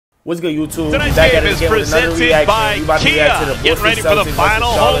What's good, YouTube? Tonight's Back game at is it again with another presented by reaction. Kia. To Getting ready for the final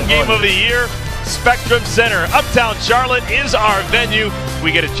home game of the year. Spectrum Center, Uptown Charlotte is our venue.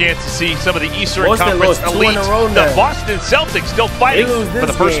 We get a chance to see some of the Eastern Conference elite. The Boston Celtics still fighting for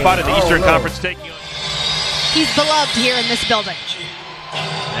the first spot in the Eastern Conference. He's beloved here in this building.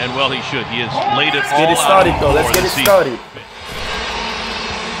 And well, he should. He has laid it all out. Let's get it started, though. Let's get it started.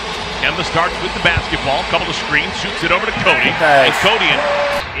 Kemba starts with the basketball, couple of screens, shoots it over to Cody. And Cody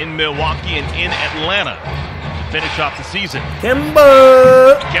in Milwaukee and in Atlanta to finish off the season.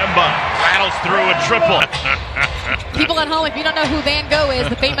 Kemba rattles through a triple. People at home, if you don't know who Van Gogh is,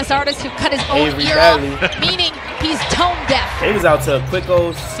 the famous artist who cut his own ear off, meaning he's tone deaf. He was out to a quick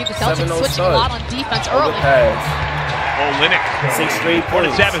old 7-0 start. See, the Celtics switching a lot on defense early. Olynyk. 6 straight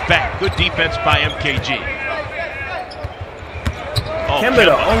points. Hornets have it back. Good defense by MKG. Kemba,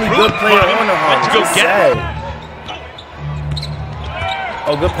 the only good player on the Hornets. Let's go get it.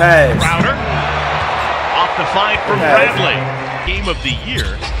 Oh, good pass. Crowder off the find from Bradley. Game of the year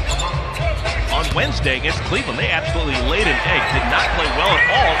on Wednesday against Cleveland. They absolutely laid an egg. Did not play well at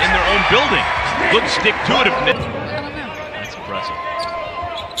all in their own building. Good stick-to-itiveness. That's impressive.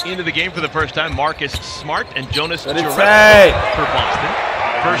 Into the game for the first time, Marcus Smart and Jonas Jerebko for Boston.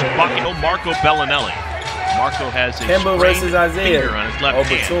 First bucket, Marco Bellinelli. Marco has a Kemba versus Isaiah on his left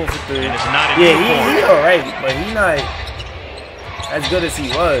hand. 2 for 3. And it's not in he alright, but he's not as good as he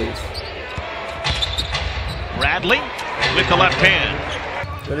was. Bradley with the left hand.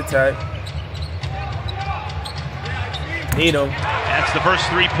 Good attack. Need him. That's the first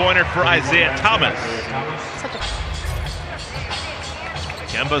three-pointer for Isaiah Thomas.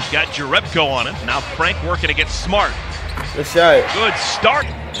 Kemba's got Jerebko on him. Now Frank working against Smart. Good shot. Good start.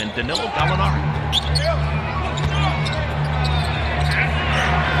 And Danilo Gallinari.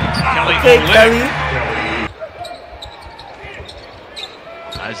 Kelly.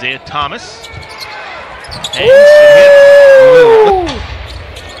 Isaiah Thomas.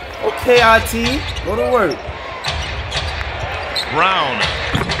 Okay, IT. Go to work. Brown.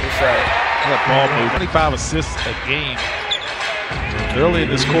 Good shot. That ball move. 25 assists a game. Early in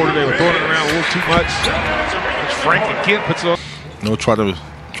this quarter, they were throwing it around a little too much. Frank again puts up. Try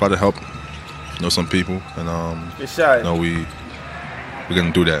to help. Some people, and good shot. We're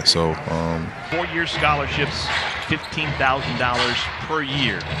gonna do that. So 4-year scholarships, $15,000 per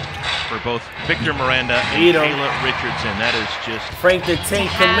year for both Victor Miranda and Kayla Richardson. That is just Frank the Tank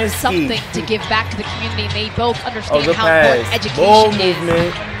Kaminsky. Something to give back to the community. And they both understand how important education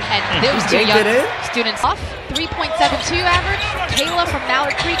is. And those two young students off 3.72 average. Kayla from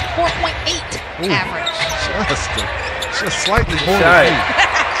Mallard Creek 4.8 average. Just slightly more than me.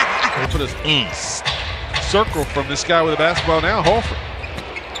 They put a circle from this guy with a basketball now, Horford.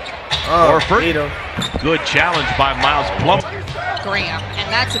 Horford. Good challenge by Miles Plum. Graham, and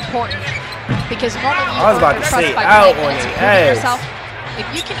that's important because normally you I was about to say out on yourself. If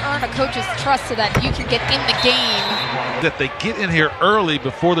you can earn a coach's trust so that you can get in the game. That they get in here early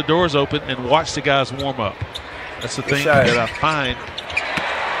before the doors open and watch the guys warm up. That's the thing that I find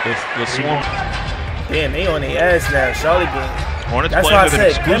with Swarm. Damn, they on their ass now. Charlotte game. Hornets That's playing why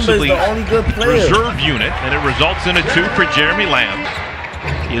I said Kemba's the only good player. Reserve unit, and it results in a 2 for Jeremy Lamb.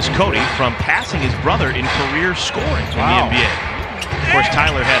 Is Cody from passing his brother in career scoring in the NBA. Of course,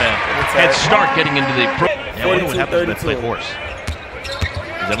 Tyler had a head start getting into the pro. I wonder what happens when they play horse. Is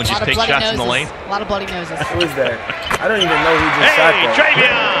that when you just take shots in the lane? A lot of bloody noses. Who is that? I don't even know who just shot that.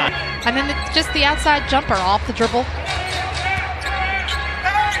 Travion! And then it's just the outside jumper off the dribble.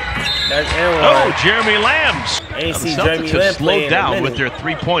 Jeremy Lamb's. The Celtics have slowed down with their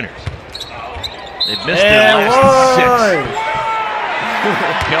three-pointers. They've missed their last 6.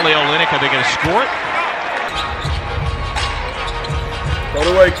 Kelly Olynyk, are they going to score it? Go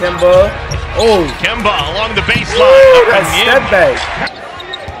to work, Kemba. Kemba along the baseline. That step back.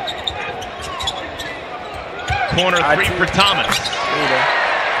 Corner 3 for Thomas.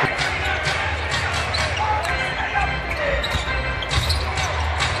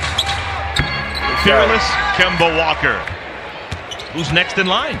 Fearless Kemba Walker. Who's next in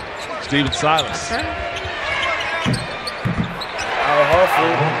line? Steven Silas. Al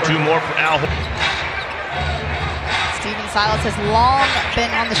Horford. 2 more for Al. Steven Silas has long been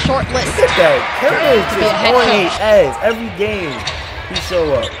on the short list. Look at that. Kemba is just on his ass every game. He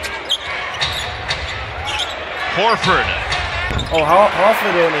show up. Horford.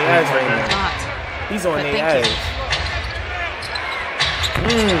 Horford on the ass right now. He's on the ass.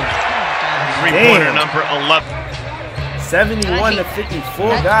 3-pointer number 11. 71 to 54.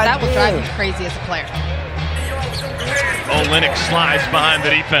 That will drive me crazy as a player. Olynyk slides behind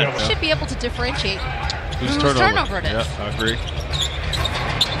the defense. Should be able to differentiate whose turnover it is. Yeah, I agree.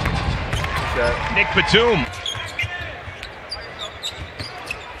 that. Nick Batum.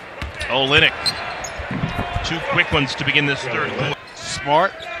 Olenek. 2 quick ones to begin this third.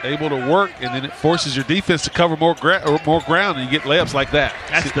 Smart, able to work, and then it forces your defense to cover more ground, and you get layups like that.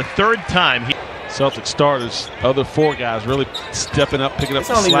 That's the 3rd time he. Celtics starters, other 4 guys really stepping up, picking up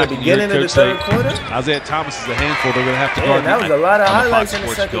the slack. It's only the beginning of the third quarter. Isaiah Thomas is a handful. They're going to have to guard. That was a lot of highlights in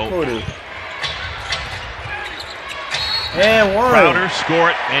the second quarter. And one. Crowder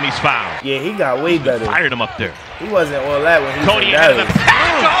score it, and he's fouled. Yeah, he got way better. Fired him up there. He wasn't all that when he Cody was ahead of the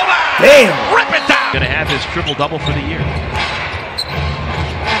pass. Damn. Rip it down. Going to have his triple-double for the year.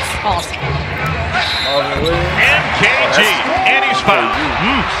 That's awesome. MKG, and he's fouled.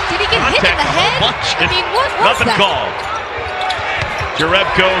 Did he get hit in the head? I mean, what was Nothing that? called.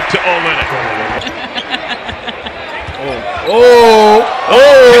 Jerebko to Olenek.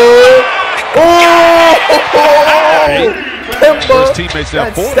 His teammates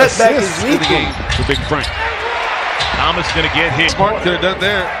now 4 assists in the game for Big Frank. Thomas going to get hit. Smart could have done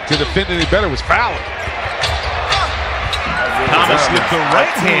there to defend any better was fouling. Thomas with the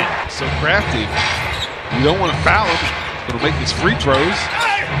right hand. So crafty. You don't want to foul him. It's going to make these free throws.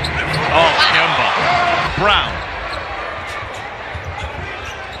 Oh, Kemba. Brown.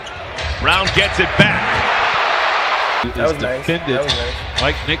 Brown gets it back. That was defended nice. That was nice.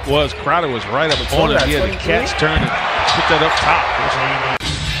 like Nick was. Crowder was right up on him. He had a catch turn and put that up top.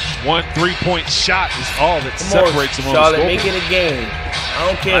 1 3-point shot is all that separates them on the Charlotte, scoreboard. make it a game. I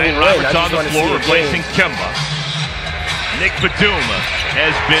don't care Ryan who wins. Roberts I on just the want to floor see a replacing game. Kemba. Nick Batum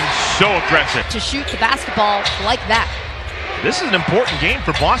has been so aggressive. To shoot the basketball like that. This is an important game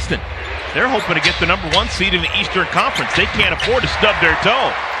for Boston. They're hoping to get the #1 seed in the Eastern Conference. They can't afford to stub their toe.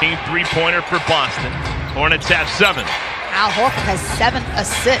 Team 3-pointer for Boston. Hornets have 7. Al Horford has 7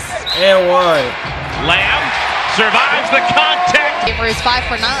 assists. And 1. Lamb survives the contact. Gamer is 5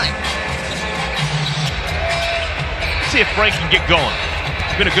 for 9. Let's see if Frank can get going.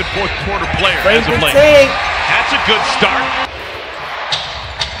 He's been a good 4th quarter player Frank as of late. take. That's a good start.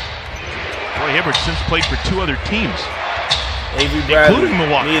 Roy Hibbert since played for 2 other teams, Avery Bradley. including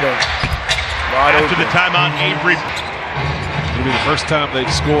Milwaukee. Need him. After the timeout, Avery. It'll be the first time they've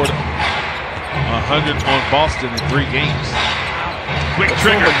scored 100 on Boston in 3 games. Quick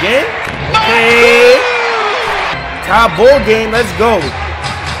trigger. Again? Okay. Tie ball game. Let's go.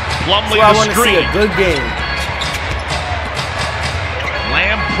 Plumlee I the want to see screen. a good game.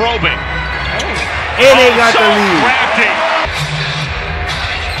 Lamb probing. And they got so the lead. crafty.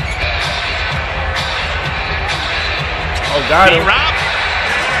 Oh, got him. D-Rob.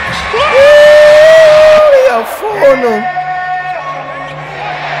 They are fooling them.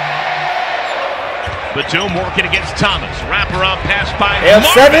 Batum working against Thomas. Wraparound pass by They have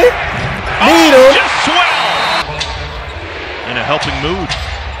 7. Need him. Just swell. In a helping mood.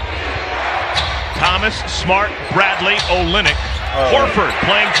 Thomas, Smart, Bradley, Olenek, Horford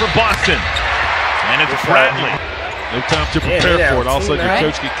playing for Boston. And it's Bradley. No time to prepare for it. All of a sudden,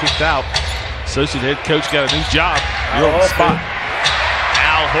 your coach get kicked out. Associate head coach got a new job. You're on the spot.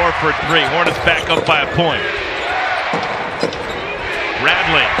 Al Horford 3. Hornets back up by a point.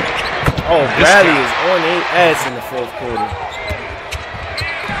 Bradley. Oh, Bradley is on their ass in the 4th quarter.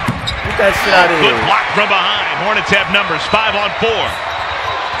 Get that shit out of here. Good block from behind. Hornets have numbers. 5 on 4.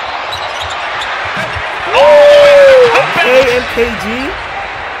 Oh, okay, MKG.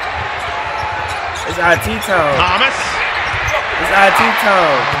 It's IT time. Thomas. It's IT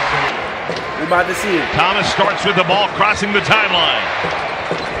time. We about to see it. Thomas starts with the ball crossing the timeline.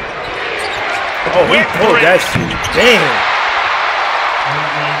 Oh, he pulled that shit. Damn.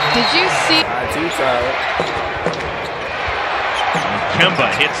 Did you see? IT time. Kemba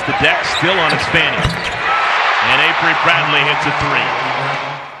hits the deck, still on his fanny. And Avery Bradley hits a 3.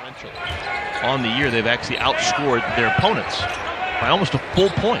 On the year, they've actually outscored their opponents by almost a full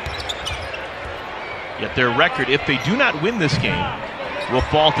point. Yet their record, if they do not win this game, will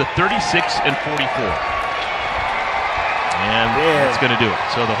fall to 36 and 44. And that's going to do it.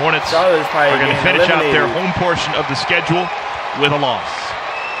 So the Hornets are going to finish out their home portion of the schedule with a loss.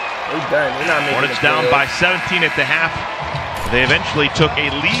 They're not making Hornets down by 17 at the half. They eventually took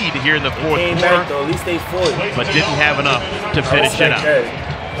a lead here in the 4th quarter, at least they fought, but didn't have enough to finish it out.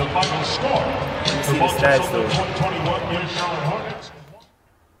 The final score. Let me see the stats though.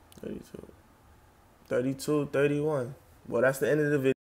 32, 31. Well, that's the end of the video.